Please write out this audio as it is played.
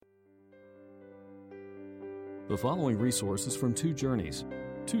The following resource is from Two Journeys.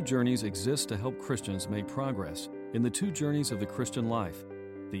 Two Journeys exists to help Christians make progress in the two journeys of the Christian life,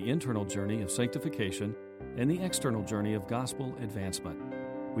 the internal journey of sanctification and the external journey of gospel advancement.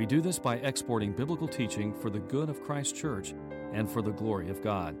 We do this by exporting biblical teaching for the good of Christ's church and for the glory of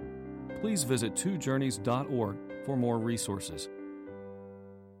God. Please visit twojourneys.org for more resources.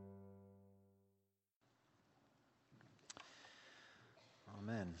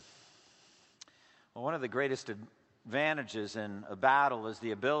 Amen. Well, one of the greatest advantages in a battle is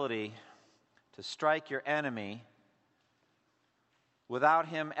the ability to strike your enemy without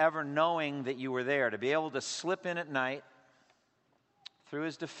him ever knowing that you were there, to be able to slip in at night through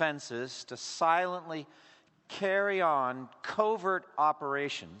his defenses, to silently carry on covert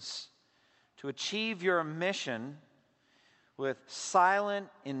operations, to achieve your mission with silent,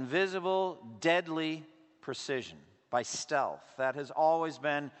 invisible, deadly precision, by stealth. That has always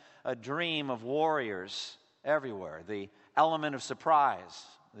been a dream of warriors everywhere, the element of surprise,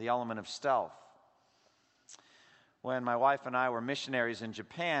 the element of stealth. When my wife and I were missionaries in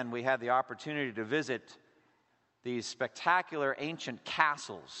Japan, we had the opportunity to visit these spectacular ancient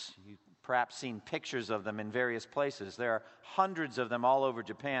castles. You've perhaps seen pictures of them in various places. There are hundreds of them all over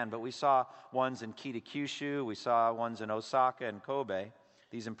Japan, but we saw ones in Kitakyushu, we saw ones in Osaka and Kobe,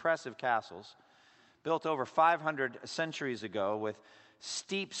 these impressive castles, built over 500 centuries ago with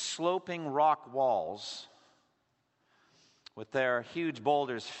steep sloping rock walls, with their huge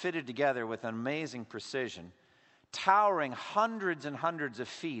boulders fitted together with amazing precision, towering hundreds and hundreds of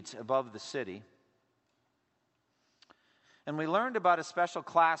feet above the city. And we learned about a special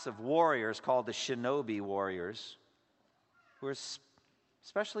class of warriors called the shinobi warriors, who are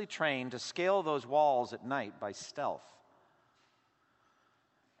specially trained to scale those walls at night by stealth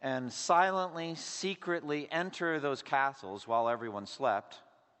and silently, secretly enter those castles while everyone slept,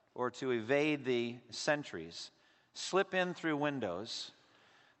 or to evade the sentries, slip in through windows.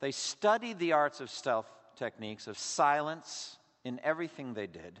 They studied the arts of stealth techniques of silence in everything they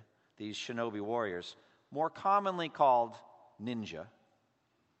did, these shinobi warriors, more commonly called ninja.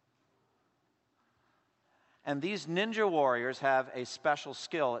 And these ninja warriors have a special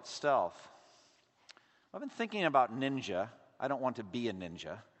skill at stealth. I've been thinking about ninja. I don't want to be a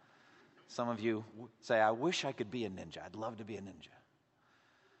ninja. Some of you say, I wish I could be a ninja. I'd love to be a ninja.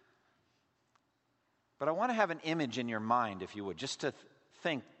 But I want to have an image in your mind, if you would, just to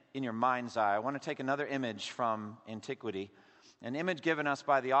think in your mind's eye. I want to take another image from antiquity, an image given us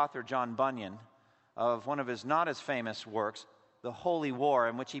by the author John Bunyan of one of his not as famous works, The Holy War,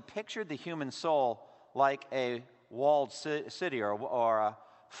 in which he pictured the human soul like a walled city or a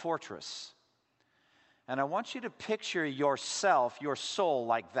fortress. And I want you to picture yourself, your soul,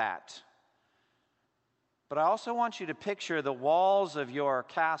 like that. But I also want you to picture the walls of your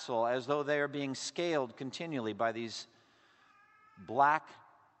castle as though they are being scaled continually by these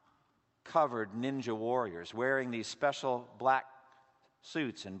black-covered ninja warriors wearing these special black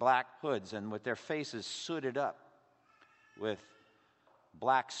suits and black hoods and with their faces sooted up with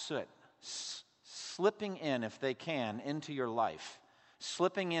black soot, slipping in, if they can, into your life,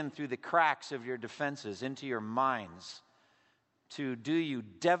 slipping in through the cracks of your defenses into your minds to do you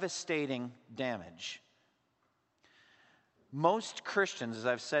devastating damage. Most Christians, as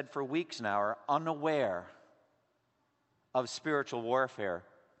I've said for weeks now, are unaware of spiritual warfare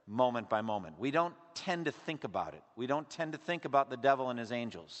moment by moment. We don't tend to think about it. We don't tend to think about the devil and his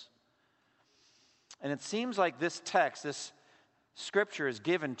angels. And it seems like this text, this scripture is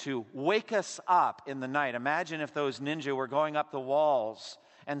given to wake us up in the night. Imagine if those ninja were going up the walls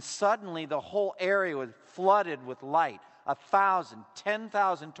and suddenly the whole area was flooded with light. 1,000,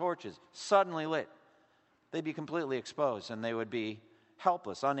 10,000 torches suddenly lit. They'd be completely exposed and they would be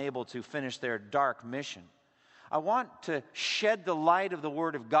helpless, unable to finish their dark mission. I want to shed the light of the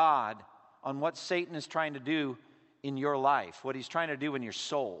Word of God on what Satan is trying to do in your life, what he's trying to do in your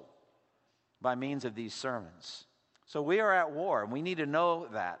soul by means of these sermons. So we are at war, and we need to know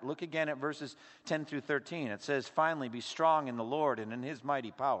that. Look again at verses 10 through 13. It says, finally, be strong in the Lord and in his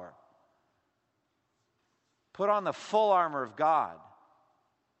mighty power. Put on the full armor of God,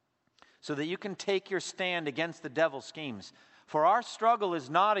 so that you can take your stand against the devil's schemes. For our struggle is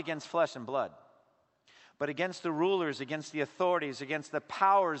not against flesh and blood, but against the rulers, against the authorities, against the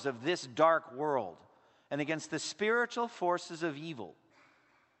powers of this dark world, and against the spiritual forces of evil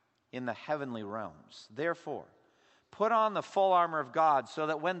in the heavenly realms. Therefore, put on the full armor of God, so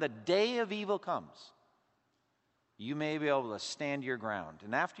that when the day of evil comes, you may be able to stand your ground.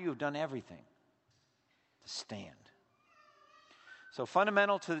 And after you have done everything, to stand. So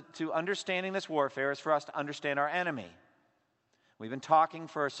fundamental to understanding this warfare is for us to understand our enemy. We've been talking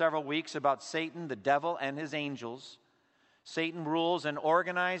for several weeks about Satan, the devil, and his angels. Satan rules an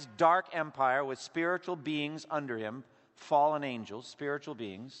organized dark empire with spiritual beings under him, fallen angels, spiritual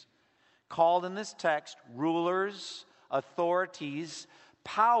beings, called in this text rulers, authorities,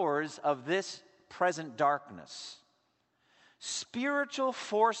 powers of this present darkness. Spiritual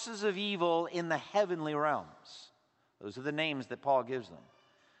forces of evil in the heavenly realms. Those are the names that Paul gives them.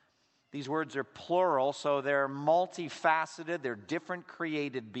 These words are plural, so they're multifaceted. They're different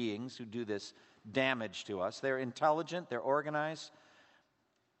created beings who do this damage to us. They're intelligent, they're organized,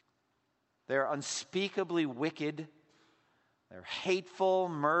 they're unspeakably wicked, they're hateful,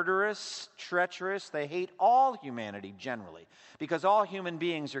 murderous, treacherous. They hate all humanity generally, because all human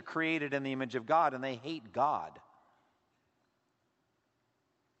beings are created in the image of God, and they hate God.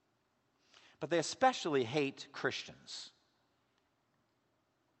 But they especially hate Christians.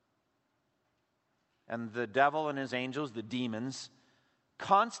 And the devil and his angels, the demons,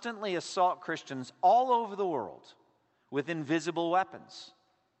 constantly assault Christians all over the world with invisible weapons,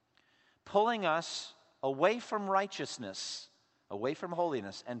 pulling us away from righteousness, away from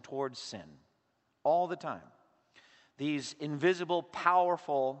holiness, and towards sin all the time. These invisible,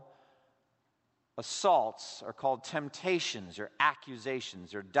 powerful assaults are called temptations or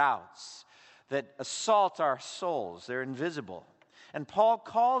accusations or doubts that assault our souls. They're invisible. And Paul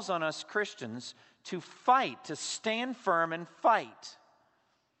calls on us Christians to fight, to stand firm and fight.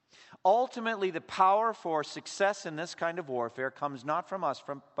 Ultimately, the power for success in this kind of warfare comes not from us,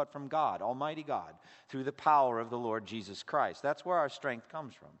 but from God, Almighty God, through the power of the Lord Jesus Christ. That's where our strength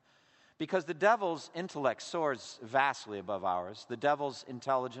comes from. Because the devil's intellect soars vastly above ours. The devil's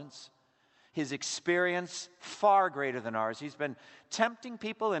intelligence, his experience, far greater than ours. He's been tempting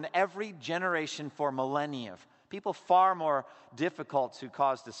people in every generation for millennia. People far more difficult to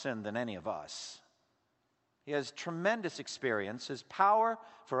cause to sin than any of us. He has tremendous experience. His power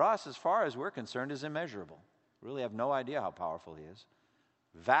for us, as far as we're concerned, is immeasurable. We really have no idea how powerful he is.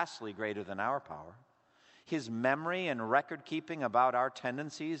 Vastly greater than our power. His memory and record keeping about our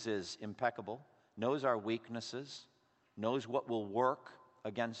tendencies is impeccable. Knows our weaknesses. Knows what will work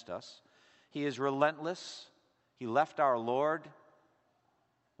against us. He is relentless. He left our Lord.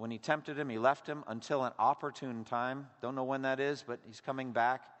 When he tempted him, he left him until an opportune time. Don't know when that is, but he's coming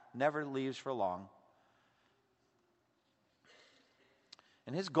back. Never leaves for long.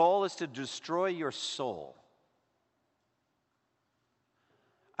 And his goal is to destroy your soul.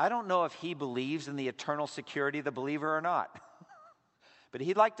 I don't know if he believes in the eternal security of the believer or not. But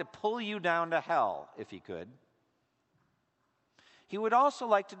he'd like to pull you down to hell if he could. He would also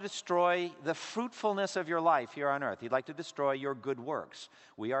like to destroy the fruitfulness of your life here on earth. He'd like to destroy your good works.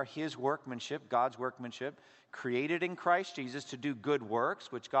 We are his workmanship, God's workmanship, created in Christ Jesus to do good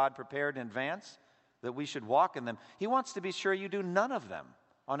works, which God prepared in advance, that we should walk in them. He wants to be sure you do none of them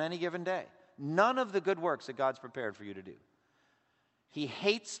on any given day. None of the good works that God's prepared for you to do. He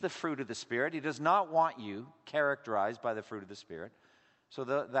hates the fruit of the Spirit. He does not want you characterized by the fruit of the Spirit. So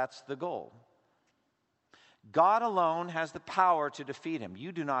that's the goal. God alone has the power to defeat him.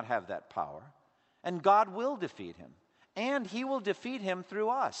 You do not have that power. And God will defeat him. And he will defeat him through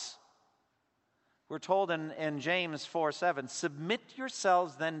us. We're told in James 4:7, submit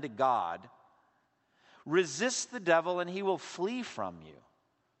yourselves then to God. Resist the devil and he will flee from you.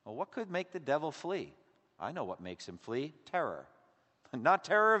 Well, what could make the devil flee? I know what makes him flee. Terror. Not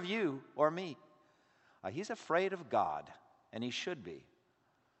terror of you or me. He's afraid of God, and he should be.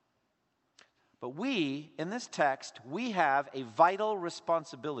 But we, in this text, we have a vital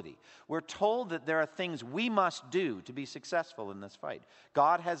responsibility. We're told that there are things we must do to be successful in this fight.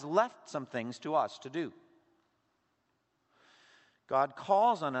 God has left some things to us to do. God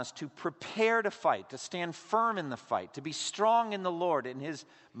calls on us to prepare to fight, to stand firm in the fight, to be strong in the Lord in his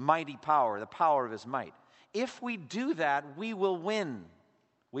mighty power, the power of his might. If we do that, we will win.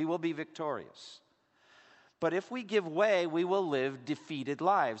 We will be victorious. But if we give way, we will live defeated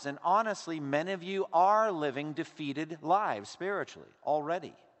lives. And honestly, many of you are living defeated lives spiritually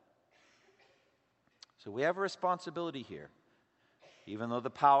already. So we have a responsibility here, even though the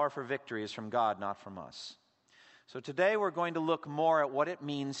power for victory is from God, not from us. So today we're going to look more at what it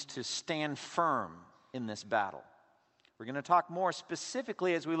means to stand firm in this battle. We're going to talk more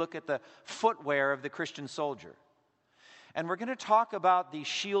specifically as we look at the footwear of the Christian soldier. And we're going to talk about the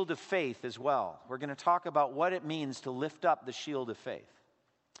shield of faith as well. We're going to talk about what it means to lift up the shield of faith.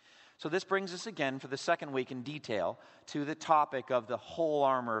 So this brings us again for the second week in detail to the topic of the whole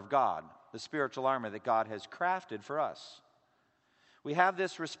armor of God, the spiritual armor that God has crafted for us. We have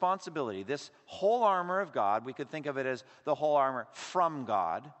this responsibility, this whole armor of God. We could think of it as the whole armor from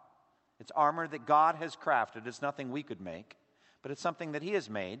God. It's armor that God has crafted. It's nothing we could make. but it's something that he has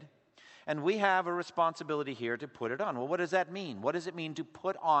made. And we have a responsibility here to put it on. Well, what does that mean? What does it mean to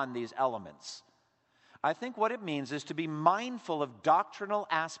put on these elements? I think what it means is to be mindful of doctrinal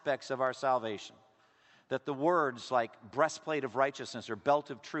aspects of our salvation. That the words like breastplate of righteousness or belt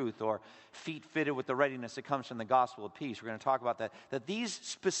of truth or feet fitted with the readiness that comes from the gospel of peace, we're going to talk about that, that these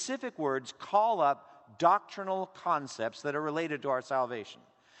specific words call up doctrinal concepts that are related to our salvation.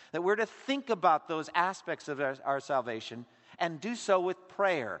 That we're to think about those aspects of our salvation and do so with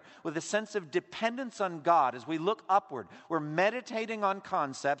prayer, with a sense of dependence on God. As we look upward, we're meditating on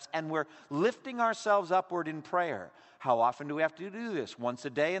concepts and we're lifting ourselves upward in prayer. How often do we have to do this? Once a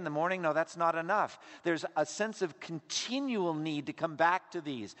day in the morning? No, that's not enough. There's a sense of continual need to come back to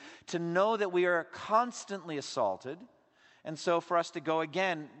these, to know that we are constantly assaulted. And so for us to go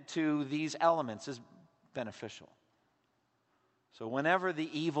again to these elements is beneficial. So whenever the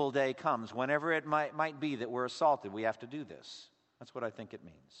evil day comes, whenever it might be that we're assaulted, we have to do this. That's what I think it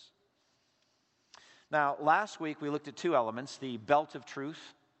means. Now, last week we looked at two elements, the belt of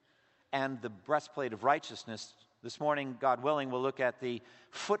truth and the breastplate of righteousness. This morning, God willing, we'll look at the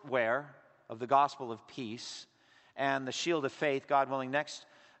footwear of the gospel of peace and the shield of faith. God willing, next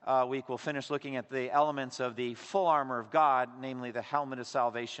week we'll finish looking at the elements of the full armor of God, namely the helmet of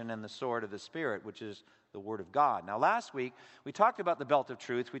salvation and the sword of the Spirit, which is the Word of God. Now, last week, we talked about the belt of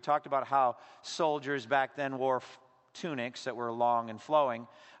truth. We talked about how soldiers back then wore tunics that were long and flowing.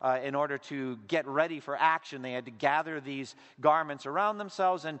 In order to get ready for action, they had to gather these garments around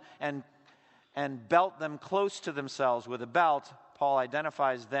themselves and belt them close to themselves with a belt. Paul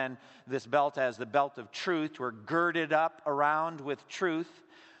identifies then this belt as the belt of truth. We're girded up around with truth.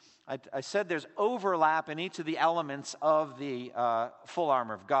 I said there's overlap in each of the elements of the full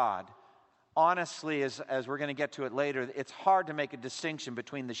armor of God. Honestly, as we're going to get to it later, it's hard to make a distinction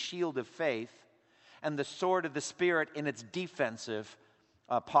between the shield of faith and the sword of the Spirit in its defensive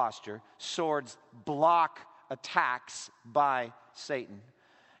posture. Swords block attacks by Satan.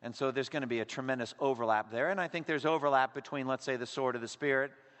 And so there's going to be a tremendous overlap there. And I think there's overlap between, let's say, the sword of the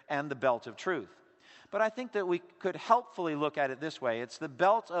Spirit and the belt of truth. But I think that we could helpfully look at it this way. It's the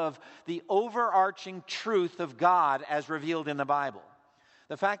belt of the overarching truth of God as revealed in the Bible.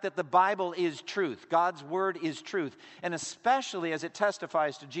 The fact that the Bible is truth, God's word is truth, and especially as it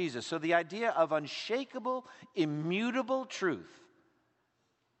testifies to Jesus. So the idea of unshakable, immutable truth.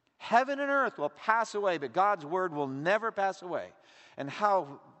 Heaven and earth will pass away, but God's word will never pass away. And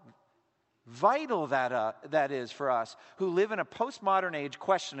how vital that is for us who live in a postmodern age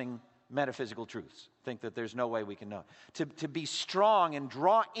questioning metaphysical truths. Think that there's no way we can know. To be strong and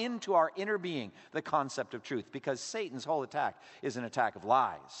draw into our inner being the concept of truth, because Satan's whole attack is an attack of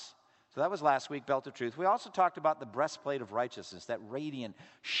lies. So that was last week, belt of truth. We also talked about the breastplate of righteousness, that radiant,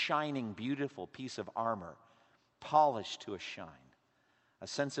 shining, beautiful piece of armor, polished to a shine, a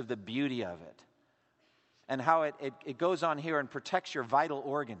sense of the beauty of it, and how it goes on here and protects your vital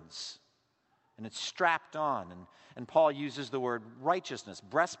organs. And it's strapped on. And Paul uses the word righteousness,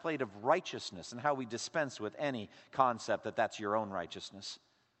 breastplate of righteousness, and how we dispense with any concept that that's your own righteousness.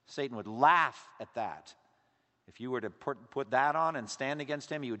 Satan would laugh at that. If you were to put that on and stand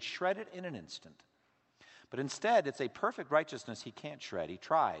against him, he would shred it in an instant. But instead, it's a perfect righteousness he can't shred. He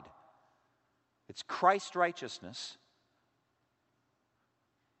tried. It's Christ's righteousness,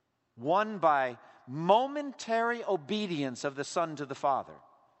 won by momentary obedience of the Son to the Father.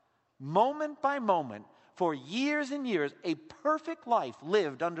 Moment by moment, for years and years, a perfect life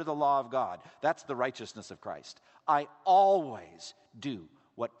lived under the law of God. That's the righteousness of Christ. I always do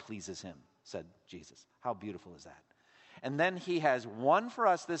what pleases him, said Jesus. How beautiful is that? And then he has won for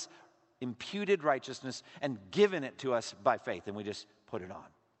us this imputed righteousness and given it to us by faith, and we just put it on.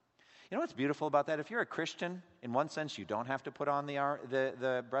 You know what's beautiful about that? If you're a Christian, in one sense, you don't have to put on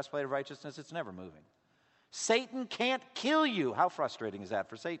the breastplate of righteousness. It's never moving. Satan can't kill you. How frustrating is that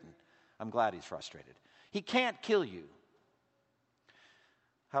for Satan? I'm glad he's frustrated. He can't kill you.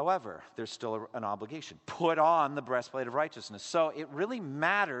 However, there's still an obligation. Put on the breastplate of righteousness. So it really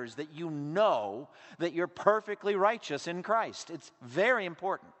matters that you know that you're perfectly righteous in Christ. It's very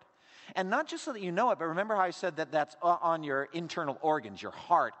important. And not just so that you know it, but remember how I said that that's on your internal organs, your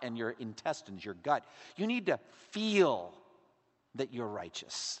heart and your intestines, your gut. You need to feel that you're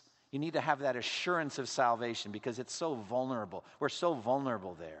righteous. You need to have that assurance of salvation because it's so vulnerable. We're so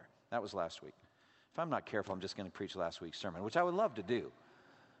vulnerable there. That was last week. If I'm not careful, I'm just going to preach last week's sermon, which I would love to do.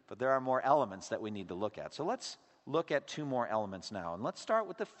 But there are more elements that we need to look at. So let's look at two more elements now. And let's start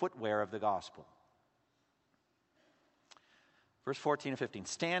with the footwear of the gospel. Verse 14 and 15.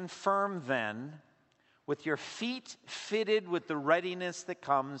 Stand firm then, with your feet fitted with the readiness that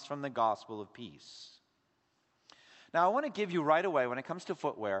comes from the gospel of peace. Now, I want to give you right away, when it comes to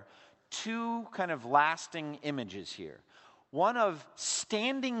footwear, two kind of lasting images here. One of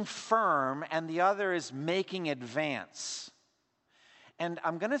standing firm, and the other is making advance. And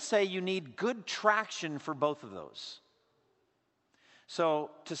I'm going to say you need good traction for both of those.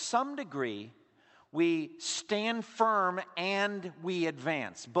 So, to some degree, we stand firm and we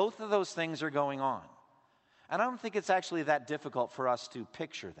advance. Both of those things are going on. And I don't think it's actually that difficult for us to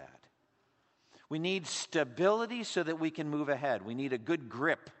picture that. We need stability so that we can move ahead. We need a good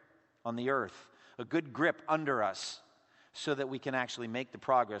grip on the earth, a good grip under us, so that we can actually make the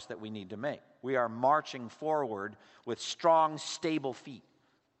progress that we need to make. We are marching forward with strong, stable feet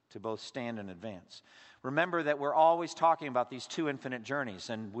to both stand and advance. Remember that we're always talking about these two infinite journeys,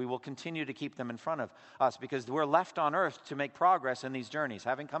 and we will continue to keep them in front of us because we're left on earth to make progress in these journeys.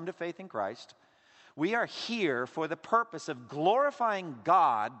 Having come to faith in Christ, we are here for the purpose of glorifying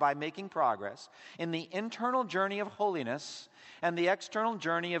God by making progress in the internal journey of holiness and the external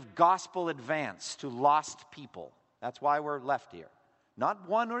journey of gospel advance to lost people. That's why we're left here. Not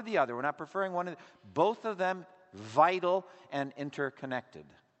one or the other. We're not preferring one. Both of them vital and interconnected.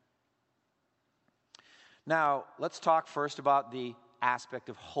 Now, let's talk first about the aspect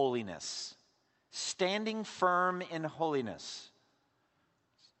of holiness. Standing firm in holiness.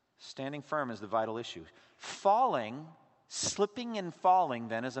 Standing firm is the vital issue. Falling, slipping and falling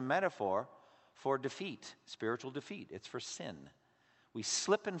then is a metaphor for defeat, spiritual defeat. It's for sin. We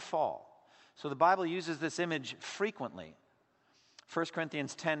slip and fall. So the Bible uses this image frequently. 1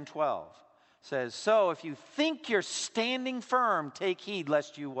 Corinthians 10:12 says, "So if you think you're standing firm, take heed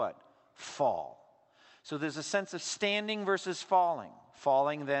lest you" what? Fall. So there's a sense of standing versus falling.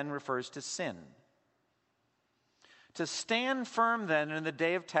 Falling then refers to sin. To stand firm then in the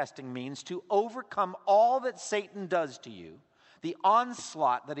day of testing means to overcome all that Satan does to you, the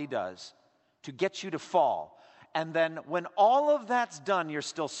onslaught that he does to get you to fall. And then when all of that's done, you're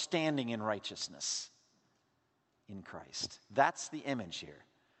still standing in righteousness in Christ. That's the image here.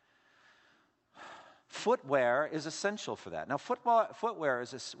 Footwear is essential for that. Now, footwear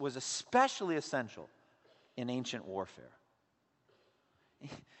was especially essential in ancient warfare.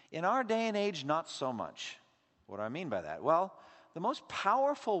 In our day and age, not so much. What do I mean by that? Well, the most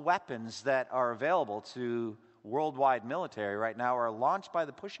powerful weapons that are available to worldwide military right now are launched by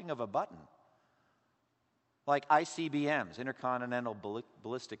the pushing of a button. Like ICBMs, intercontinental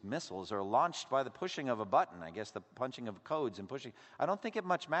ballistic missiles, are launched by the pushing of a button. I guess the punching of codes and pushing. I don't think it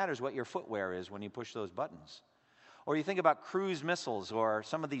much matters what your footwear is when you push those buttons. Or you think about cruise missiles or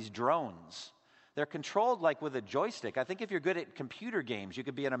some of these drones. They're controlled like with a joystick. I think if you're good at computer games, you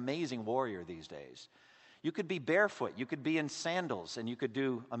could be an amazing warrior these days. You could be barefoot, you could be in sandals, and you could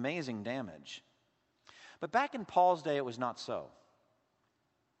do amazing damage. But back in Paul's day, it was not so.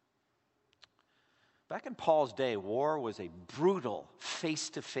 Back in Paul's day, war was a brutal,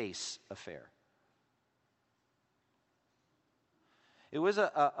 face-to-face affair. It was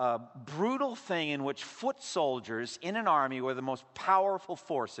a brutal thing in which foot soldiers in an army were the most powerful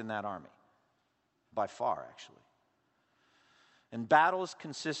force in that army. By far, actually. And battles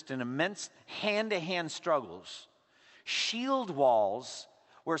consist in immense hand-to-hand struggles. Shield walls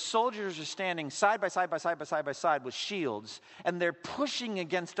where soldiers are standing side by side with shields, and they're pushing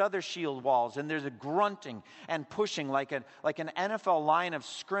against other shield walls, and there's a grunting and pushing like an NFL line of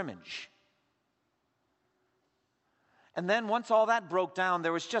scrimmage. And then once all that broke down,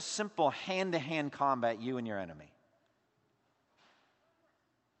 there was just simple hand-to-hand combat, you and your enemy.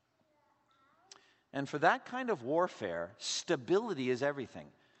 And for that kind of warfare, stability is everything.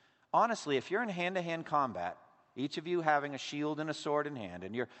 Honestly, if you're in hand-to-hand combat, each of you having a shield and a sword in hand,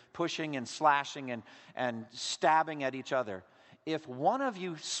 and you're pushing and slashing and stabbing at each other, if one of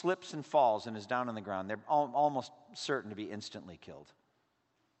you slips and falls and is down on the ground, they're almost certain to be instantly killed.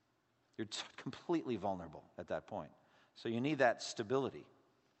 You're completely vulnerable at that point. So you need that stability.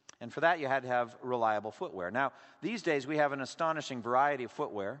 And for that, you had to have reliable footwear. Now, these days, we have an astonishing variety of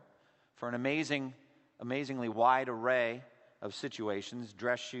footwear for an amazingly wide array of situations: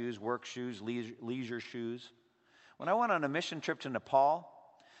 dress shoes, work shoes, leisure shoes. When I went on a mission trip to Nepal,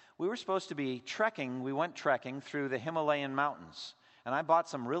 we were supposed to be trekking. We went trekking through the Himalayan mountains, and I bought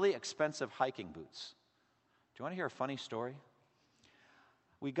some really expensive hiking boots. Do you want to hear a funny story?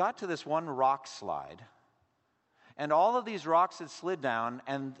 We got to this one rock slide, and all of these rocks had slid down,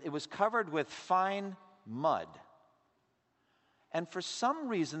 and it was covered with fine mud. And for some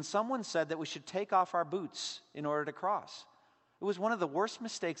reason, someone said that we should take off our boots in order to cross. It was one of the worst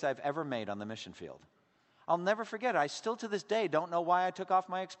mistakes I've ever made on the mission field. I'll never forget it. I still to this day don't know why I took off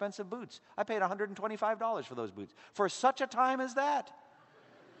my expensive boots. I paid $125 for those boots for such a time as that.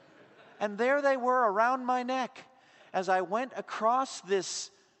 And there they were around my neck. as I went across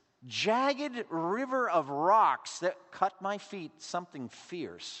this jagged river of rocks that cut my feet, something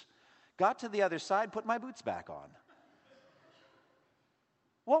fierce. Got to the other side, put my boots back on.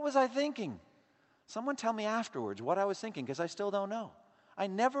 What was I thinking? Someone tell me afterwards what I was thinking, because I still don't know. I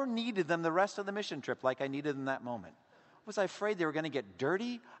never needed them the rest of the mission trip like I needed them that moment. Was I afraid they were going to get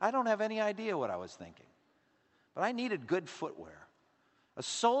dirty? I don't have any idea what I was thinking. But I needed good footwear. A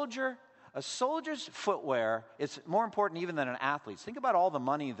soldier's footwear is more important even than an athlete's. Think about all the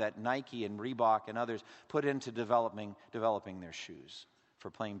money that Nike and Reebok and others put into developing their shoes for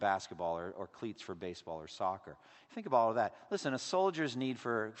playing basketball or cleats for baseball or soccer. Think about all of that. Listen, a soldier's need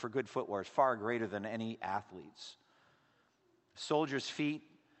for good footwear is far greater than any athlete's. Soldiers' feet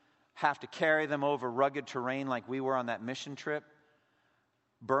have to carry them over rugged terrain like we were on that mission trip,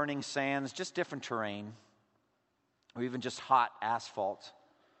 burning sands, just different terrain, or even just hot asphalt.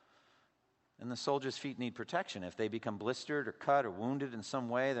 And the soldiers' feet need protection. If they become blistered or cut or wounded in some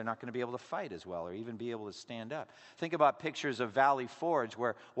way, they're not going to be able to fight as well or even be able to stand up. Think about pictures of Valley Forge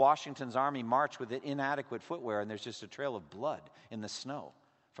where Washington's army marched with inadequate footwear and there's just a trail of blood in the snow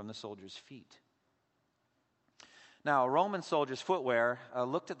from the soldiers' feet. Now, a Roman soldier's footwear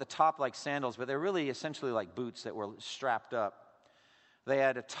looked at the top like sandals, but they're really essentially like boots that were strapped up. They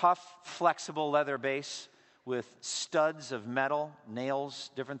had a tough, flexible leather base with studs of metal,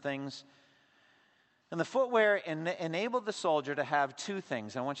 nails, different things. And the footwear enabled the soldier to have two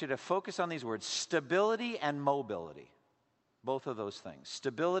things. I want you to focus on these words: stability and mobility. Both of those things,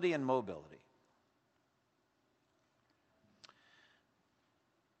 stability and mobility.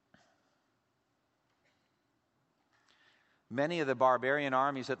 Many of the barbarian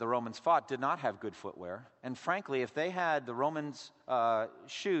armies that the Romans fought did not have good footwear. And frankly, if they had the Romans'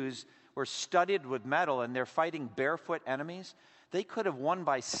 shoes were studded with metal and they're fighting barefoot enemies, they could have won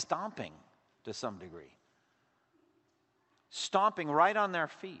by stomping to some degree. Stomping right on their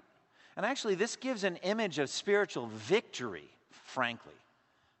feet. And actually, this gives an image of spiritual victory, frankly.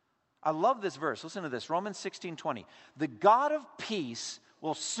 I love this verse. Listen to this, Romans 16:20. The God of peace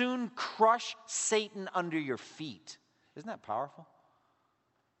will soon crush Satan under your feet. Isn't that powerful?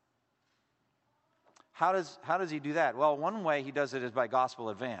 How does he do that? Well, one way he does it is by gospel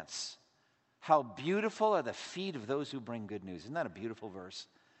advance. How beautiful are the feet of those who bring good news. Isn't that a beautiful verse?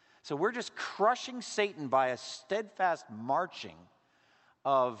 So we're just crushing Satan by a steadfast marching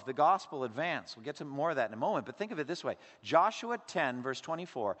of the gospel advance. We'll get to more of that in a moment, but think of it this way. Joshua 10, verse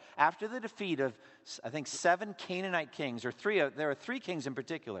 24, after the defeat of, I think, 7 Canaanite kings, there are 3 kings in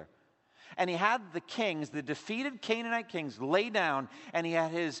particular, and he had the kings, the defeated Canaanite kings, lay down, and he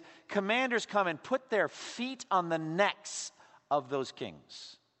had his commanders come and put their feet on the necks of those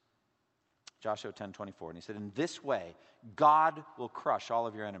kings. Joshua 10:24, and he said, in this way, God will crush all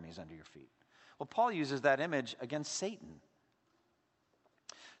of your enemies under your feet. Well, Paul uses that image against Satan.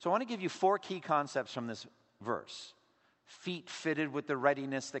 So I want to give you 4 key concepts from this verse. Feet fitted with the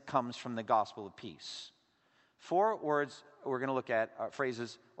readiness that comes from the gospel of peace. 4 words we're going to look at,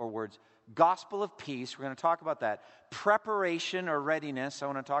 phrases or words. Gospel of peace, we're going to talk about that. Preparation or readiness, I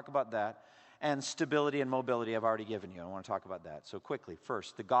want to talk about that. And stability and mobility, I've already given you. I want to talk about that. So quickly,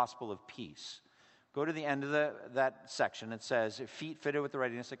 first, the gospel of peace. Go to the end of that section. It says, feet fitted with the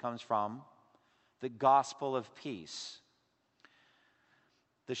readiness that comes from the gospel of peace.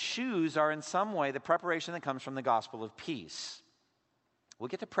 The shoes are in some way the preparation that comes from the gospel of peace. We'll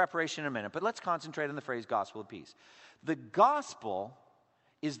get to preparation in a minute, but let's concentrate on the phrase gospel of peace. The gospel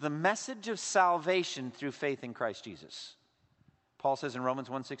is the message of salvation through faith in Christ Jesus. Paul says in Romans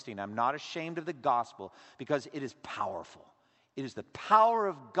 1:16, I'm not ashamed of the gospel because it is powerful. It is the power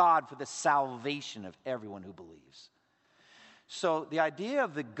of God for the salvation of everyone who believes. So the idea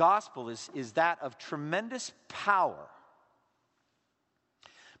of the gospel is that of tremendous power.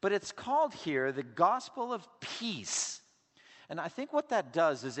 But it's called here the gospel of peace. And I think what that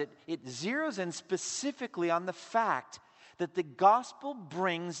does is it zeroes in specifically on the fact that the gospel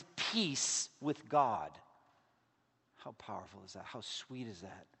brings peace with God. How powerful is that? How sweet is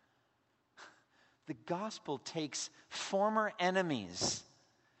that? The gospel takes former enemies,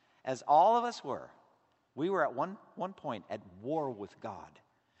 as all of us were. We were at one point at war with God,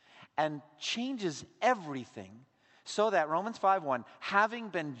 and changes everything so that Romans 5:1, having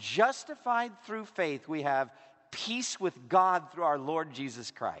been justified through faith, we have peace with God through our Lord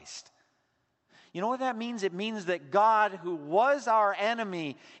Jesus Christ. You know what that means? It means that God, who was our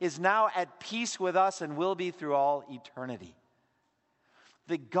enemy, is now at peace with us and will be through all eternity.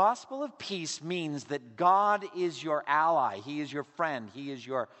 The gospel of peace means that God is your ally. He is your friend. He is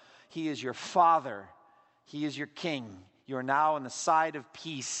your father. He is your king. You are now on the side of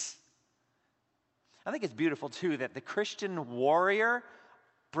peace. I think it's beautiful, too, that the Christian warrior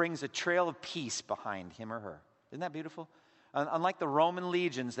brings a trail of peace behind him or her. Isn't that beautiful? Unlike the Roman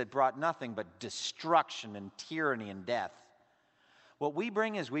legions that brought nothing but destruction and tyranny and death, what we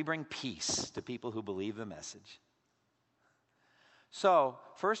bring is we bring peace to people who believe the message. So,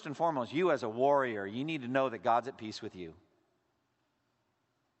 first and foremost, you as a warrior, you need to know that God's at peace with you.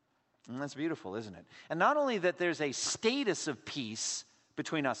 And that's beautiful, isn't it? And not only that there's a status of peace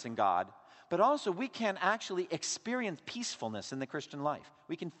between us and God, but also we can actually experience peacefulness in the Christian life.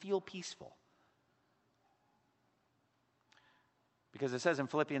 We can feel peaceful. Because it says in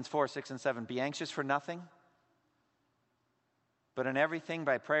Philippians 4, 6, and 7, be anxious for nothing, but in everything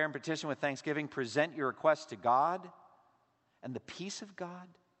by prayer and petition with thanksgiving, present your requests to God, and the peace of God,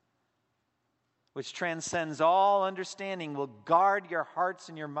 which transcends all understanding, will guard your hearts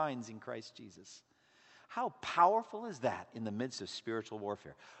and your minds in Christ Jesus. How powerful is that in the midst of spiritual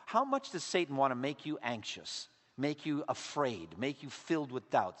warfare? How much does Satan want to make you anxious, make you afraid, make you filled with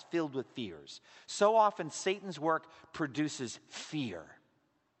doubts, filled with fears? So often Satan's work produces fear.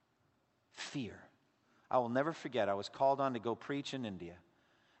 Fear. I will never forget, I was called on to go preach in India.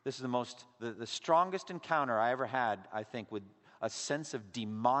 This is the strongest encounter I ever had, I think, with a sense of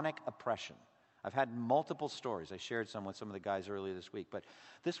demonic oppression. I've had multiple stories. I shared some with some of the guys earlier this week, but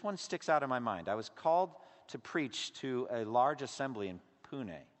this one sticks out in my mind. I was called to preach to a large assembly in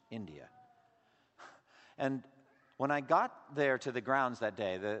Pune, India. And when I got there to the grounds that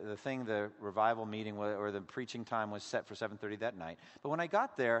day, the revival meeting or the preaching time was set for 7:30 that night. But when I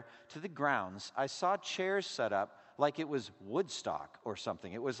got there to the grounds, I saw chairs set up like it was Woodstock or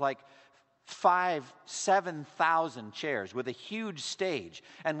something. It was like 7,000 chairs with a huge stage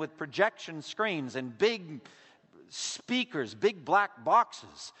and with projection screens and big speakers, big black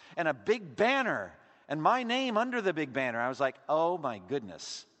boxes, and a big banner, and my name under the big banner. I was like, oh my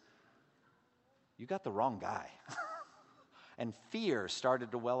goodness, you got the wrong guy. And fear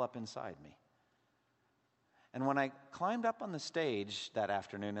started to well up inside me. And when I climbed up on the stage that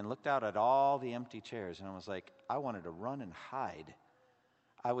afternoon and looked out at all the empty chairs, and I was like, I wanted to run and hide.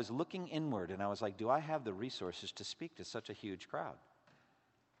 I was looking inward, and I was like, do I have the resources to speak to such a huge crowd?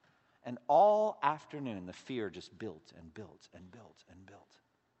 And all afternoon, the fear just built and built and built and built.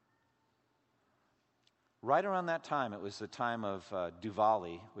 Right around that time, it was the time of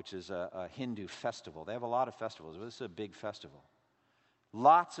Diwali, which is a Hindu festival. They have a lot of festivals, but this is a big festival.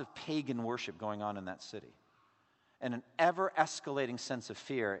 Lots of pagan worship going on in that city. And an ever-escalating sense of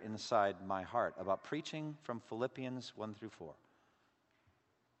fear inside my heart about preaching from Philippians 1 through 4.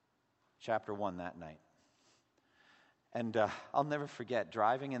 Chapter 1 that night. And I'll never forget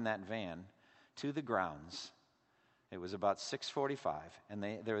driving in that van to the grounds. It was about 6:45, and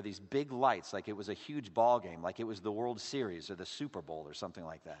there were these big lights, like it was a huge ball game, like it was the World Series or the Super Bowl or something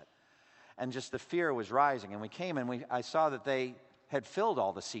like that. And just the fear was rising. And we came, and I saw that they had filled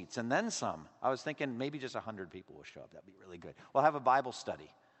all the seats, and then some. I was thinking maybe just 100 people will show up. That'd be really good. We'll have a Bible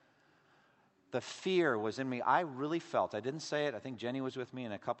study. The fear was in me. I really felt, I didn't say it, I think Jenny was with me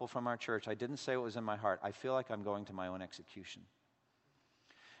and a couple from our church. I didn't say what was in my heart. I feel like I'm going to my own execution.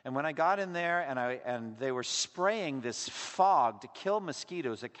 And when I got in there and they were spraying this fog to kill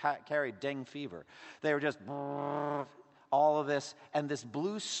mosquitoes that carried dengue fever, they were just all of this, and this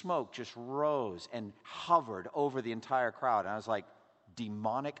blue smoke just rose and hovered over the entire crowd. And I was like,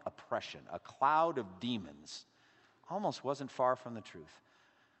 demonic oppression, a cloud of demons. Almost wasn't far from the truth.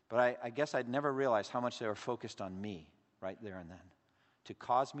 But I guess I'd never realized how much they were focused on me right there and then to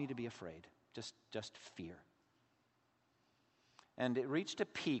cause me to be afraid, just fear. And it reached a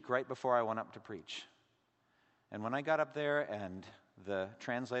peak right before I went up to preach. And when I got up there and the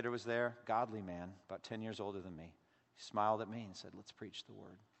translator was there, godly man, about 10 years older than me, he smiled at me and said, let's preach the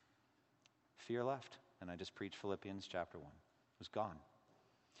word. Fear left, and I just preached Philippians chapter 1. It was gone.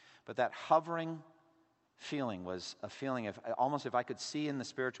 But that hovering feeling was a feeling of almost, if I could see in the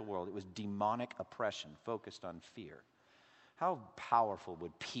spiritual world, it was demonic oppression focused on fear. How powerful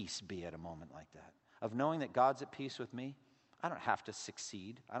would peace be at a moment like that? Of knowing that God's at peace with me. I don't have to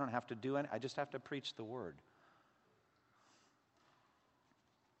succeed. I don't have to do anything. I just have to preach the word.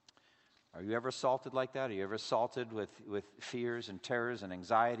 Are you ever assaulted like that? Are you ever assaulted with fears and terrors and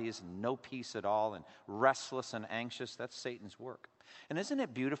anxieties and no peace at all and restless and anxious? That's Satan's work. And isn't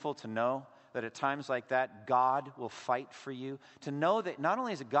it beautiful to know that at times like that, God will fight for you? To know that not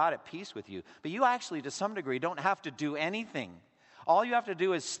only is God at peace with you, but you actually, to some degree, don't have to do anything. All you have to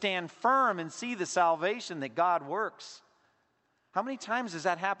do is stand firm and see the salvation that God works. How many times does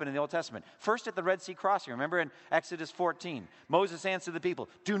that happen in the Old Testament? First at the Red Sea crossing. Remember in Exodus 14, Moses answered the people,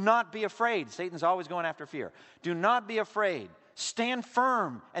 do not be afraid. Satan's always going after fear. Do not be afraid. Stand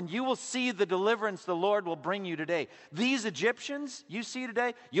firm, and you will see the deliverance the Lord will bring you today. These Egyptians you see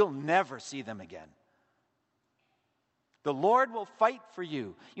today, you'll never see them again. The Lord will fight for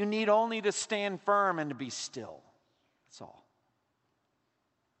you. You need only to stand firm and to be still. That's all.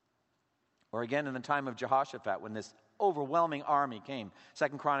 Or again, in the time of Jehoshaphat, when this overwhelming army came, 2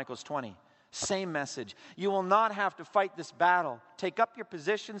 Chronicles 20. Same message. You will not have to fight this battle. Take up your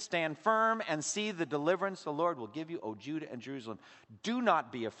position, stand firm, and see the deliverance the Lord will give you, O Judah and Jerusalem. Do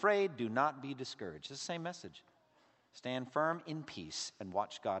not be afraid. Do not be discouraged. It's the same message. Stand firm in peace and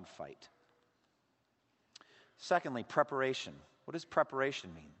watch God fight. Secondly, preparation. What does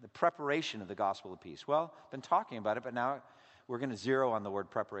preparation mean? The preparation of the gospel of peace. Well, I've been talking about it, but now we're going to zero on the word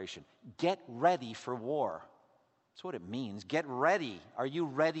preparation. Get ready for war. That's what it means. Get ready. Are you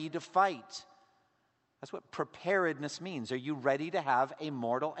ready to fight? That's what preparedness means. Are you ready to have a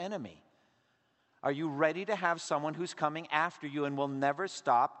mortal enemy? Are you ready to have someone who's coming after you and will never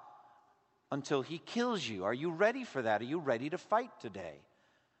stop until he kills you? Are you ready for that? Are you ready to fight today?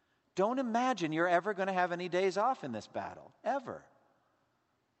 Don't imagine you're ever going to have any days off in this battle. Ever.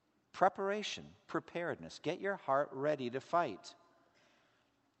 Preparation, preparedness. Get your heart ready to fight.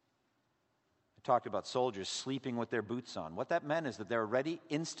 Talked about soldiers sleeping with their boots on. What that meant is that they're ready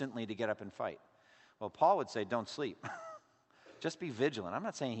instantly to get up and fight. Well, Paul would say, don't sleep. Just be vigilant. I'm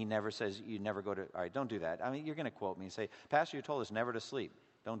not saying he never says you never go to, all right, don't do that. I mean, you're going to quote me and say, Pastor, you told us never to sleep.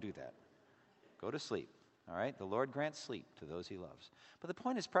 Don't do that. Go to sleep, all right? The Lord grants sleep to those he loves. But the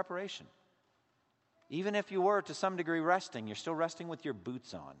point is preparation. Even if you were to some degree resting, you're still resting with your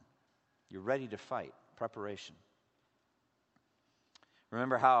boots on. You're ready to fight. Preparation.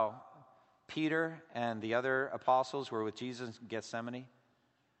 Remember how Peter and the other apostles were with Jesus in Gethsemane?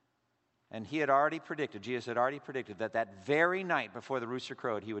 And he had already predicted, Jesus had already predicted that very night before the rooster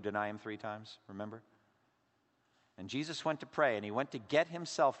crowed, he would deny him 3 times. Remember? And Jesus went to pray, and he went to get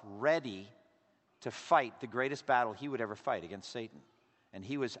himself ready to fight the greatest battle he would ever fight against Satan. And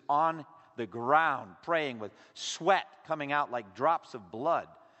he was on the ground praying with sweat coming out like drops of blood.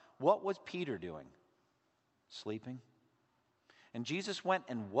 What was Peter doing? Sleeping? And Jesus went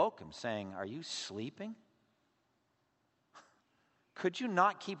and woke him, saying, are you sleeping? Could you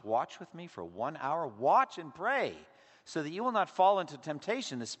not keep watch with me for 1 hour? Watch and pray, so that you will not fall into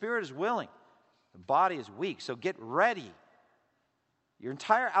temptation. The spirit is willing, the body is weak, so get ready. Your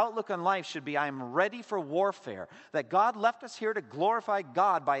entire outlook on life should be, I am ready for warfare. That God left us here to glorify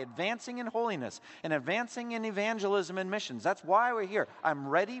God by advancing in holiness and advancing in evangelism and missions. That's why we're here. I'm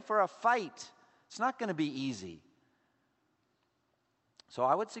ready for a fight. It's not going to be easy. So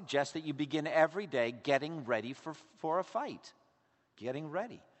I would suggest that you begin every day getting ready for a fight. Getting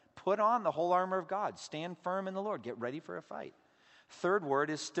ready. Put on the whole armor of God. Stand firm in the Lord. Get ready for a fight. Third word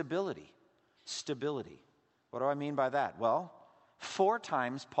is stability. Stability. What do I mean by that? Well, 4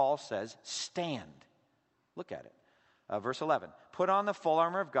 times Paul says, stand. Look at it. Verse 11. Put on the full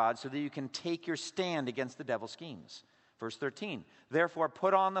armor of God so that you can take your stand against the devil's schemes. Verse 13. Therefore,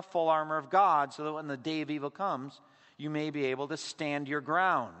 put on the full armor of God so that when the day of evil comes, you may be able to stand your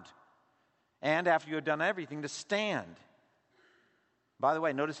ground. And after you have done everything, to stand. By the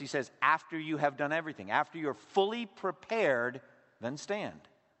way, notice he says, after you have done everything. After you're fully prepared, then stand.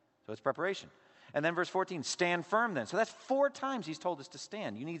 So it's preparation. And then verse 14, stand firm then. So that's 4 times he's told us to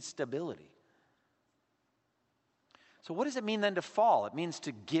stand. You need stability. So what does it mean then to fall? It means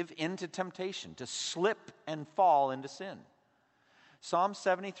to give in to temptation, to slip and fall into sin. Psalm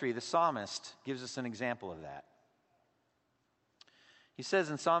 73, the psalmist gives us an example of that. He says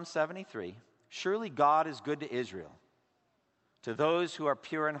in Psalm 73, surely God is good to Israel, to those who are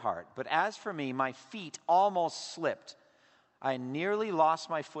pure in heart. But as for me, my feet almost slipped. I nearly lost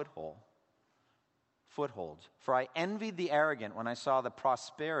my foothold. For I envied the arrogant when I saw the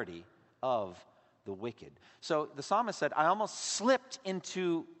prosperity of the wicked. So the psalmist said, I almost slipped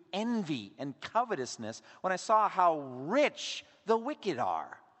into envy and covetousness when I saw how rich the wicked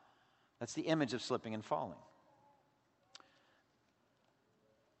are. That's the image of slipping and falling.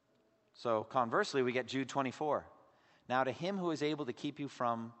 So conversely, we get Jude 24. Now to him who is able to keep you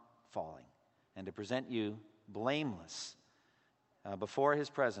from falling and to present you blameless before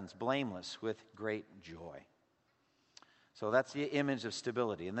his presence, blameless with great joy. So that's the image of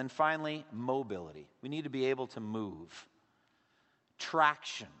stability. And then finally, mobility. We need to be able to move.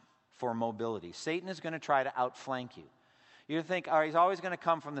 Traction for mobility. Satan is going to try to outflank you. You think, oh, he's always going to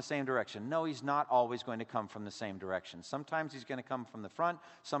come from the same direction. No, he's not always going to come from the same direction. Sometimes he's going to come from the front,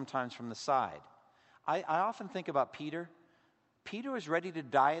 sometimes from the side. I often think about Peter. Peter was ready to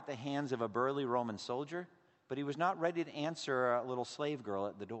die at the hands of a burly Roman soldier, but he was not ready to answer a little slave girl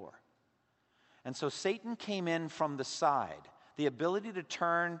at the door. And so Satan came in from the side. the ability to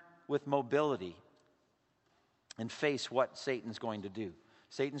turn with mobility and face what Satan's going to do.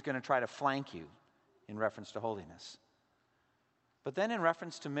 Satan's going to try to flank you in reference to holiness. But then in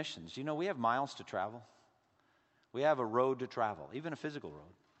reference to missions, we have miles to travel. We have a road to travel, even a physical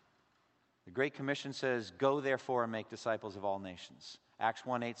road. The Great Commission says, "Go therefore and make disciples of all nations." Acts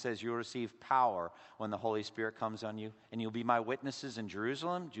 1:8 says, "You'll receive power when the Holy Spirit comes on you, and you'll be my witnesses in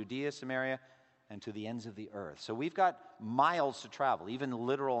Jerusalem, Judea, Samaria, and to the ends of the earth." So we've got miles to travel, even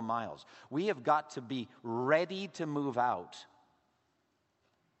literal miles. We have got to be ready to move out.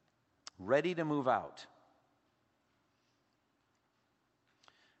 Ready to move out.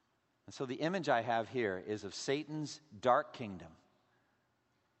 And so the image I have here is of Satan's dark kingdom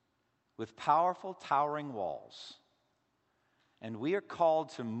with powerful, towering walls. And we are called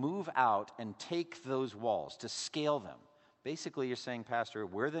to move out and take those walls, to scale them. Basically, you're saying, Pastor,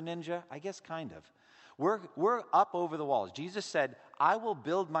 we're the ninja? I guess kind of. We're up over the walls. Jesus said, "I will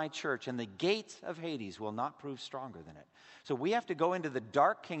build my church, and the gates of Hades will not prove stronger than it." So we have to go into the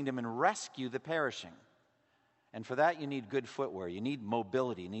dark kingdom and rescue the perishing. And for that, you need good footwear. You need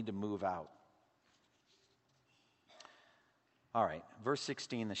mobility. You need to move out. All right, verse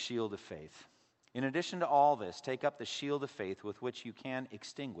 16, the shield of faith. "In addition to all this, take up the shield of faith with which you can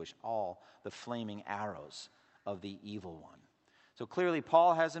extinguish all the flaming arrows of the evil one." So clearly,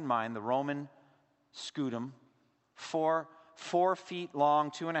 Paul has in mind the Roman scutum, 4 feet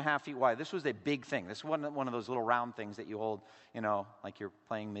long, 2.5 feet wide. This was a big thing. This wasn't one of those little round things that you hold, like you're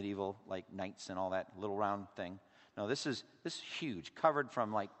playing medieval, like knights and all that little round thing. No, this is huge, covered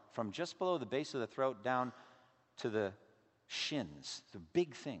from just below the base of the throat down to the shins. It's a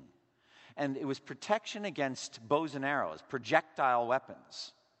big thing. And it was protection against bows and arrows, projectile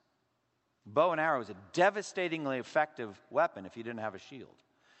weapons. Bow and arrow is a devastatingly effective weapon if you didn't have a shield.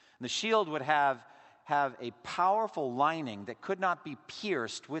 And the shield would have a powerful lining that could not be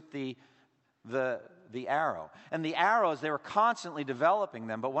pierced with the arrow. And the arrows, they were constantly developing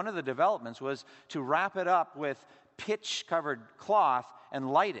them, but one of the developments was to wrap it up with pitch-covered cloth and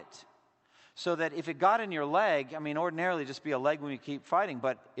light it. So that if it got in your leg, ordinarily just be a leg when you keep fighting,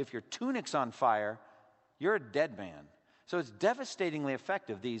 but if your tunic's on fire, you're a dead man. So it's devastatingly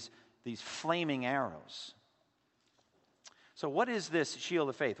effective, these flaming arrows. So what is this shield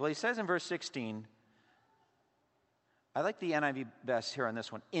of faith? Well, he says in verse 16, I like the NIV best here on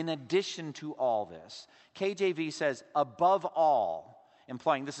this one, "in addition to all this." KJV says, "above all,"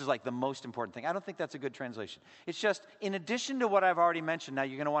 implying this is like the most important thing. I don't think that's a good translation. It's just, in addition to what I've already mentioned, now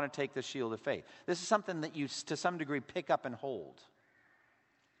you're going to want to take the shield of faith. This is something that you, to some degree, pick up and hold.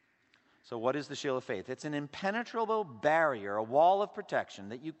 So what is the shield of faith? It's an impenetrable barrier, a wall of protection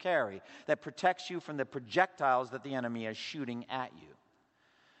that you carry that protects you from the projectiles that the enemy is shooting at you.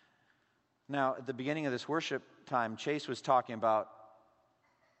 Now, at the beginning of this worship time, Chase was talking about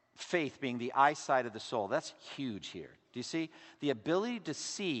faith being the eyesight of the soul. That's huge here. Do you see? The ability to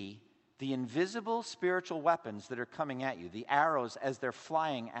see the invisible spiritual weapons that are coming at you, the arrows as they're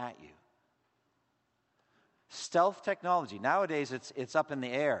flying at you. Stealth technology. Nowadays, it's up in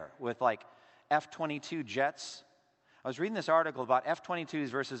the air with like F-22 jets. I was reading this article about F-22s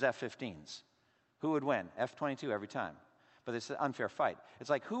versus F-15s. Who would win? F-22 every time. But it's an unfair fight. It's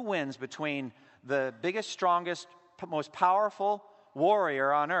like, who wins between the biggest, strongest, most powerful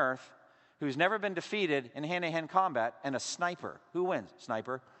warrior on earth who's never been defeated in hand-to-hand combat and a sniper? Who wins?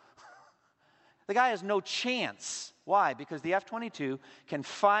 Sniper. The guy has no chance. Why? Because the F-22 can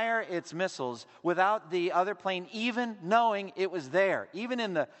fire its missiles without the other plane even knowing it was there. Even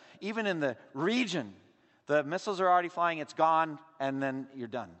in the region, the missiles are already flying, it's gone, and then you're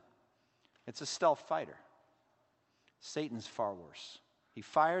done. It's a stealth fighter. Satan's far worse. He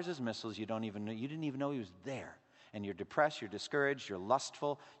fires his missiles, you didn't even know he was there. And you're depressed, you're discouraged, you're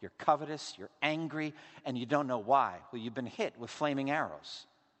lustful, you're covetous, you're angry, and you don't know why. Well, you've been hit with flaming arrows.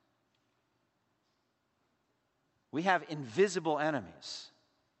 We have invisible enemies.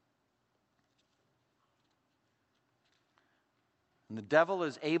 And the devil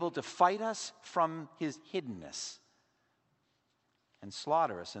is able to fight us from his hiddenness and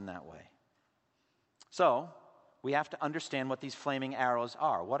slaughter us in that way. So, we have to understand what these flaming arrows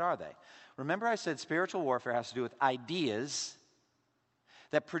are. What are they? Remember I said spiritual warfare has to do with ideas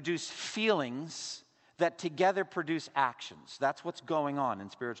that produce feelings that together produce actions. That's what's going on in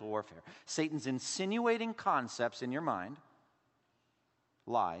spiritual warfare. Satan's insinuating concepts in your mind,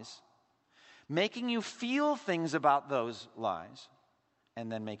 lies, making you feel things about those lies,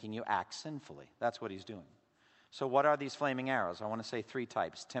 and then making you act sinfully. That's what he's doing. So what are these flaming arrows? I want to say 3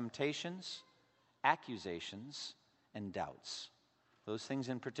 types: temptations, accusations, and doubts. Those things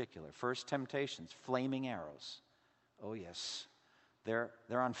in particular. First, temptations, flaming arrows Oh, yes. They're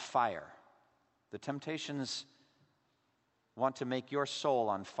on fire. The temptations want to make your soul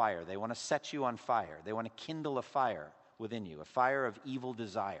on fire. They want to set you on fire. They want to kindle a fire within you, a fire of evil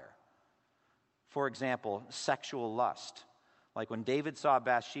desire. For example, sexual lust. Like when David saw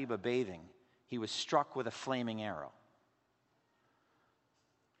Bathsheba bathing, he was struck with a flaming arrow.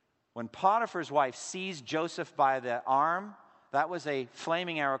 When Potiphar's wife seized Joseph by the arm, that was a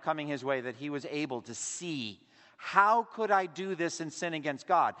flaming arrow coming his way that he was able to see. How could I do this and sin against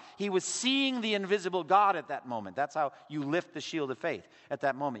God? He was seeing the invisible God at that moment. That's how you lift the shield of faith at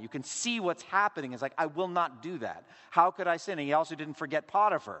that moment. You can see what's happening. It's like, I will not do that. How could I sin? And he also didn't forget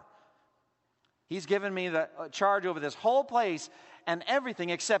Potiphar. He's given me the charge over this whole place and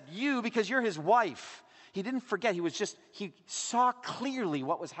everything except you because you're his wife. He didn't forget. He saw clearly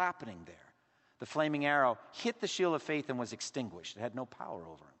what was happening there. The flaming arrow hit the shield of faith and was extinguished. It had no power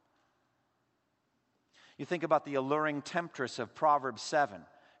over him. You think about the alluring temptress of Proverbs 7,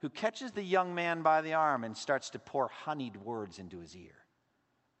 who catches the young man by the arm and starts to pour honeyed words into his ear.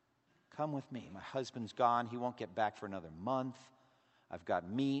 Come with me. My husband's gone. He won't get back for another month. I've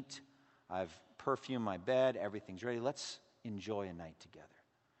got meat. I've perfumed my bed. Everything's ready. Let's enjoy a night together.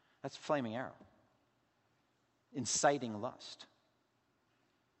 That's a flaming arrow. Inciting lust.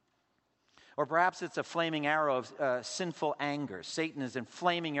 Or perhaps it's a flaming arrow of sinful anger. Satan is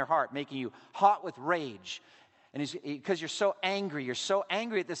inflaming your heart, making you hot with rage. And because you're so angry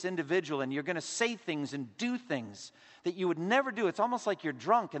at this individual, and you're going to say things and do things that you would never do. It's almost like you're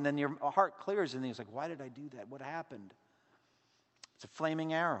drunk, and then your heart clears, and then it's like, why did I do that? What happened? It's a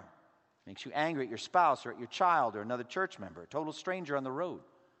flaming arrow. It makes you angry at your spouse or at your child or another church member, a total stranger on the road.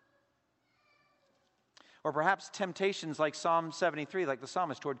 Or perhaps temptations like Psalm 73, like the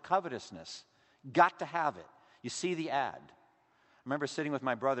psalmist, toward covetousness. Got to have it. You see the ad. I remember sitting with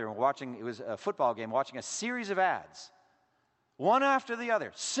my brother and watching, it was a football game, watching a series of ads. One after the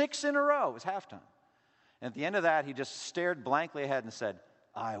other. 6 in a row. It was halftime. And at the end of that, he just stared blankly ahead and said,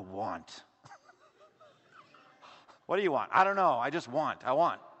 I want. What do you want? I don't know. I just want. I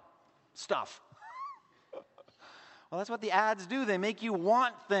want stuff. Well, that's what the ads do. They make you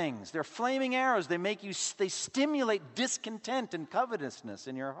want things. They're flaming arrows. They stimulate discontent and covetousness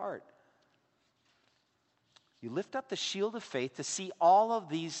in your heart. You lift up the shield of faith to see all of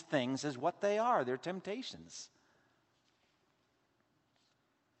these things as what they are. They're temptations.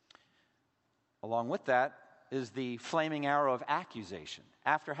 Along with that is the flaming arrow of accusation.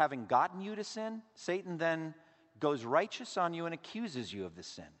 After having gotten you to sin, Satan then goes righteous on you and accuses you of the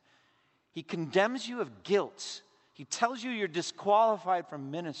sin. He condemns you of guilt. He tells you you're disqualified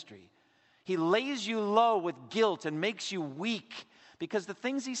from ministry. He lays you low with guilt and makes you weak because the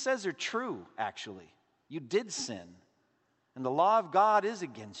things he says are true, actually. You did sin, and the law of God is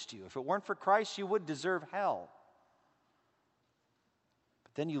against you. If it weren't for Christ, you would deserve hell.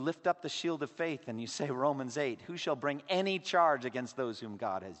 But then you lift up the shield of faith and you say, Romans 8, who shall bring any charge against those whom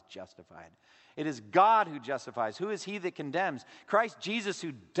God has justified? It is God who justifies. Who is he that condemns? Christ Jesus,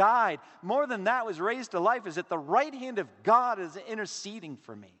 who died, more than that, was raised to life, is at the right hand of God, is interceding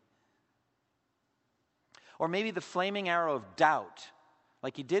for me. Or maybe the flaming arrow of doubt,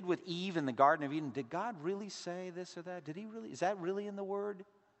 like he did with Eve in the Garden of Eden. Did God really say this or that? Is that really in the Word?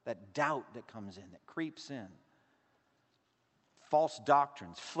 That doubt that comes in, that creeps in. False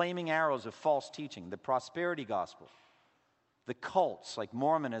doctrines, flaming arrows of false teaching, the prosperity gospel. The cults like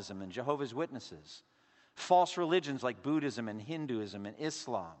Mormonism and Jehovah's Witnesses, false religions like Buddhism and Hinduism and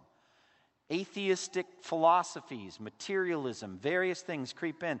Islam, atheistic philosophies, materialism, various things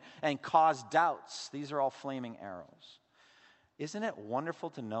creep in and cause doubts. These are all flaming arrows. Isn't it wonderful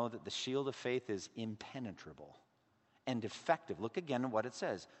to know that the shield of faith is impenetrable and effective? Look again at what it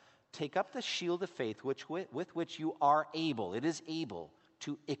says. Take up the shield of faith with which you are able, it is able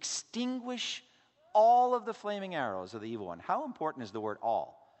to extinguish all of the flaming arrows of the evil one. How important is the word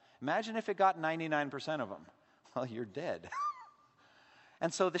all? Imagine if it got 99% of them. Well, you're dead.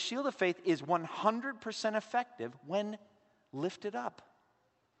 And so the shield of faith is 100% effective when lifted up.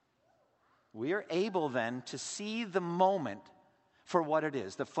 We are able then to see the moment for what it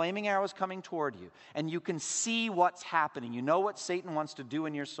is. The flaming arrow is coming toward you, and you can see what's happening. You know what Satan wants to do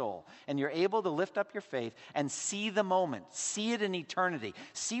in your soul, and you're able to lift up your faith and see the moment, see it in eternity,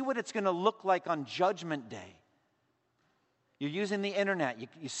 see what it's going to look like on Judgment Day. You're using the internet.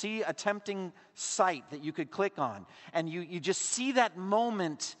 You see a tempting site that you could click on, and you just see that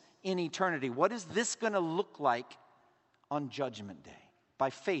moment in eternity. What is this going to look like on Judgment Day? By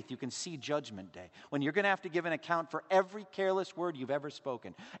faith, you can see Judgment Day, when you're going to have to give an account for every careless word you've ever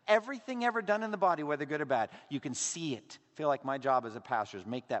spoken. Everything ever done in the body, whether good or bad, you can see it. I feel like my job as a pastor is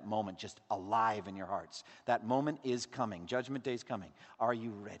make that moment just alive in your hearts. That moment is coming. Judgment Day is coming. Are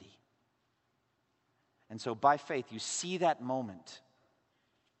you ready? And so by faith, you see that moment.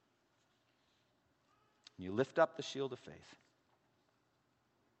 You lift up the shield of faith.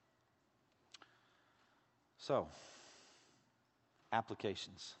 So,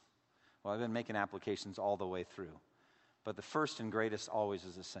 applications. Well, I've been making applications all the way through. But the first and greatest always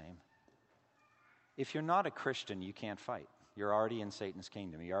is the same. If you're not a Christian, you can't fight. You're already in Satan's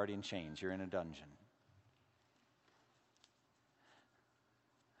kingdom. You're already in chains. You're in a dungeon.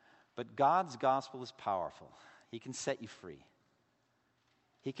 But God's gospel is powerful. He can set you free.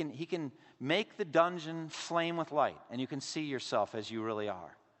 He can make the dungeon flame with light, and you can see yourself as you really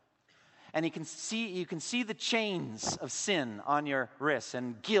are. And you can see the chains of sin on your wrists,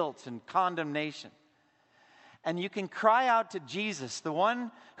 and guilt and condemnation. And you can cry out to Jesus, the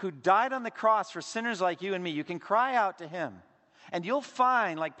one who died on the cross for sinners like you and me. You can cry out to him. And you'll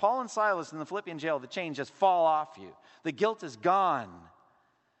find, like Paul and Silas in the Philippian jail, the chains just fall off you. The guilt is gone.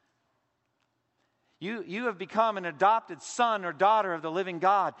 You have become an adopted son or daughter of the living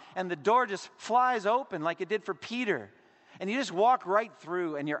God. And the door just flies open like it did for Peter. And you just walk right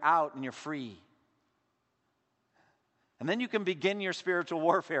through and you're out and you're free. And then you can begin your spiritual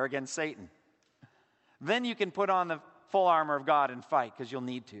warfare against Satan. Then you can put on the full armor of God and fight, because you'll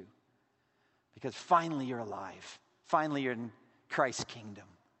need to. Because finally you're alive. Finally you're in Christ's kingdom.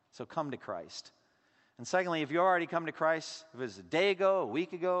 So come to Christ. And secondly, if you already come to Christ, if it was a day ago, a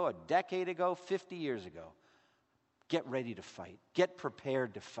week ago, a decade ago, 50 years ago, get ready to fight. Get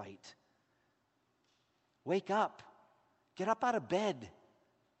prepared to fight. Wake up. Get up out of bed.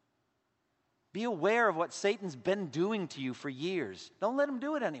 Be aware of what Satan's been doing to you for years. Don't let him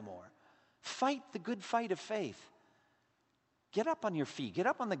do it anymore. Fight the good fight of faith. Get up on your feet. Get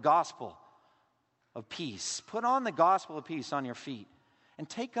up on the gospel of peace. Put on the gospel of peace on your feet. And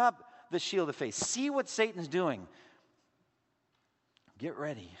take up the shield of faith. See what Satan's doing. Get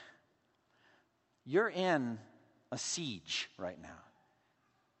ready. You're in a siege right now.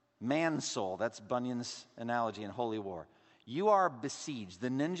 Man's soul, that's Bunyan's analogy in Holy War. You are besieged. The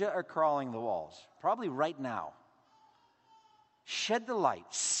ninja are crawling the walls, probably right now. Shed the light.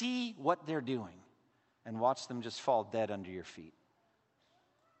 See what they're doing. And watch them just fall dead under your feet.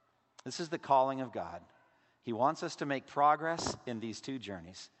 This is the calling of God. He wants us to make progress in these two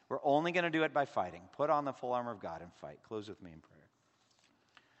journeys. We're only going to do it by fighting. Put on the full armor of God and fight. Close with me in prayer.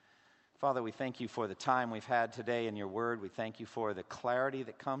 Father, we thank you for the time we've had today in your word. We thank you for the clarity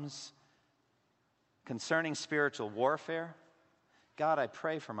that comes concerning spiritual warfare. God, I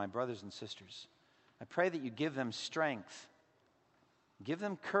pray for my brothers and sisters. I pray that you give them strength. Give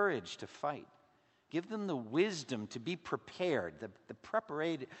them courage to fight. Give them the wisdom to be prepared, the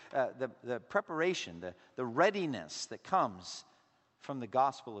preparation, the readiness that comes from the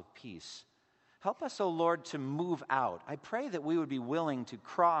gospel of peace. Help us, O Lord, to move out. I pray that we would be willing to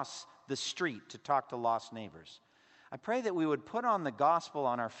cross the street to talk to lost neighbors. I pray that we would put on the gospel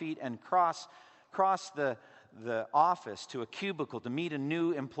on our feet and cross the office to a cubicle to meet a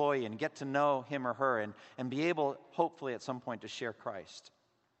new employee and get to know him or her and be able, hopefully at some point, to share Christ.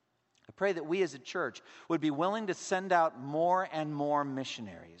 I pray that we as a church would be willing to send out more and more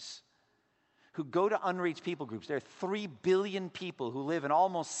missionaries who go to unreached people groups. There are 3 billion people who live in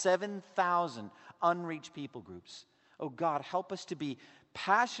almost 7,000 unreached people groups. Oh God, help us to be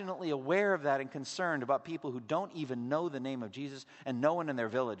passionately aware of that and concerned about people who don't even know the name of Jesus, and no one in their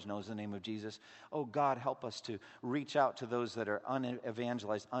village knows the name of Jesus. Oh God, help us to reach out to those that are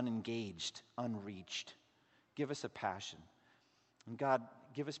unevangelized, unengaged, unreached. Give us a passion. And God,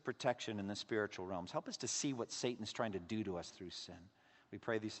 give us protection in the spiritual realms. Help us to see what Satan's trying to do to us through sin. We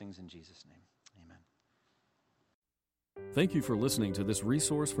pray these things in Jesus' name. Amen. Thank you for listening to this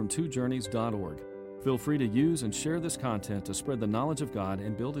resource from twojourneys.org. Feel free to use and share this content to spread the knowledge of God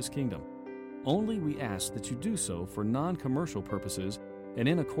and build His kingdom. Only we ask that you do so for non-commercial purposes and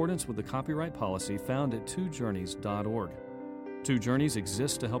in accordance with the copyright policy found at twojourneys.org. Two Journeys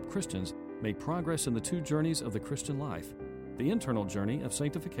exists to help Christians make progress in the two journeys of the Christian life, the internal journey of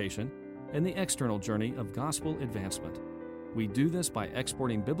sanctification and the external journey of gospel advancement. We do this by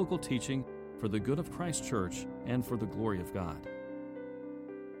exporting biblical teaching for the good of Christ's church and for the glory of God.